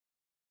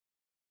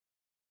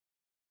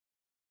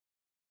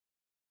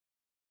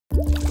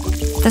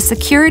The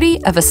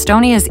security of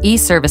Estonia's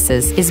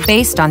e-services is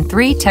based on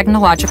three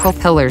technological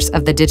pillars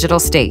of the digital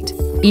state: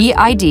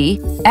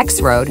 e-ID,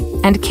 X-Road,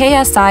 and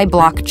KSI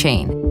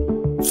blockchain.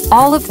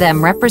 All of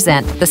them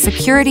represent the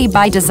security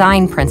by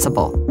design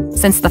principle,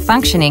 since the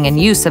functioning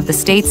and use of the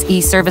state's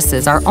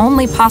e-services are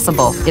only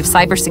possible if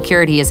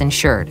cybersecurity is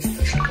ensured.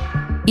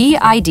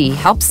 e-ID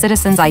helps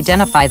citizens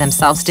identify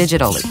themselves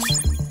digitally.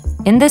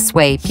 In this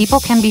way, people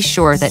can be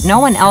sure that no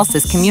one else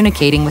is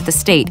communicating with the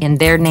state in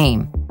their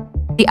name.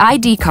 The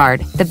ID card,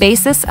 the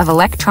basis of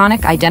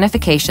electronic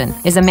identification,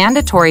 is a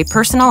mandatory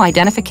personal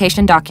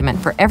identification document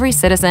for every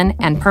citizen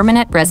and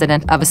permanent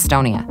resident of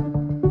Estonia.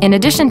 In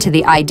addition to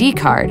the ID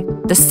card,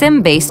 the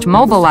SIM-based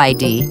mobile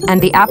ID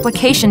and the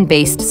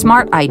application-based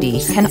smart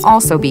ID can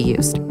also be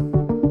used.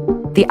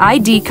 The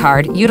ID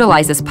card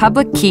utilizes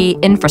public key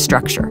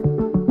infrastructure.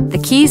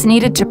 The keys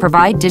needed to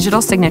provide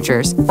digital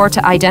signatures or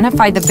to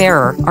identify the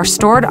bearer are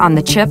stored on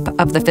the chip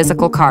of the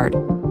physical card.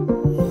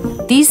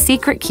 These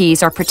secret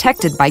keys are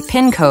protected by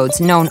PIN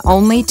codes known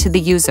only to the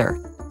user.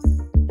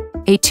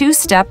 A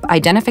two-step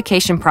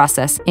identification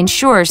process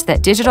ensures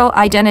that digital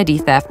identity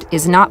theft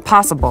is not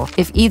possible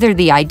if either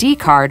the ID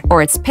card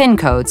or its PIN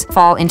codes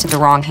fall into the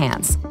wrong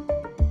hands.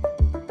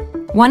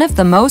 One of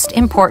the most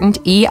important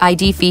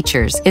e-ID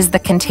features is the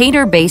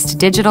container-based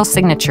digital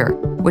signature,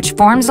 which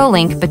forms a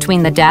link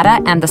between the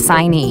data and the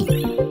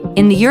signee.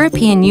 In the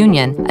European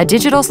Union, a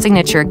digital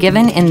signature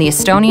given in the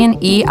Estonian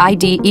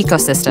e-ID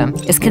ecosystem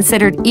is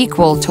considered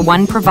equal to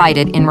one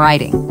provided in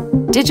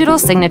writing. Digital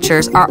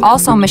signatures are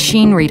also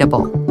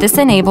machine-readable. This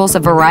enables a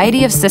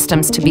variety of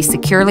systems to be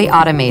securely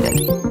automated.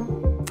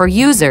 For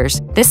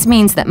users, this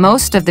means that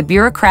most of the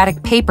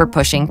bureaucratic paper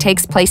pushing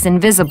takes place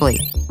invisibly,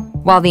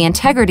 while the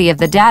integrity of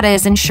the data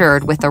is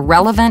ensured with a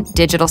relevant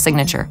digital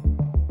signature.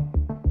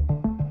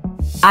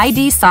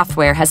 ID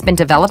software has been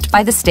developed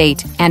by the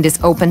state and is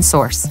open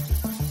source.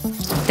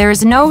 There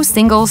is no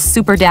single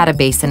super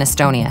database in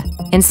Estonia.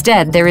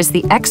 Instead, there is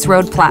the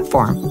X-Road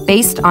platform,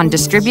 based on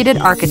distributed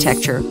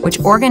architecture, which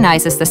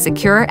organizes the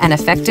secure and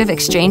effective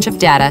exchange of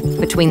data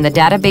between the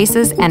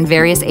databases and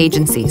various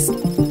agencies.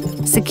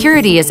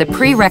 Security is a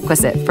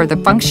prerequisite for the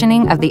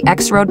functioning of the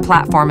X-Road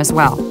platform as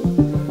well.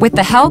 With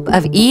the help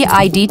of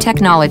e-ID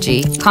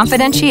technology,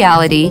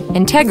 confidentiality,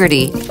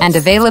 integrity, and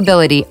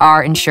availability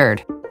are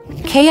ensured.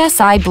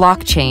 KSI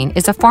blockchain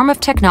is a form of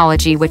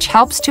technology which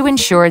helps to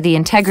ensure the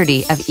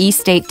integrity of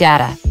e-state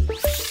data.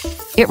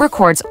 It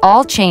records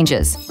all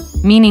changes,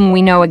 meaning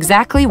we know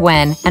exactly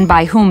when and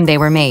by whom they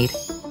were made.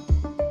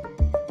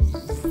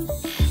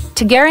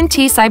 To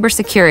guarantee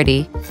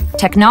cybersecurity,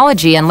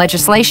 technology and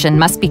legislation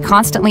must be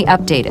constantly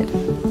updated.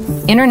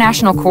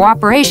 International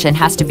cooperation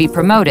has to be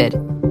promoted,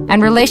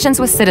 and relations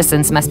with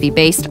citizens must be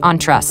based on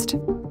trust.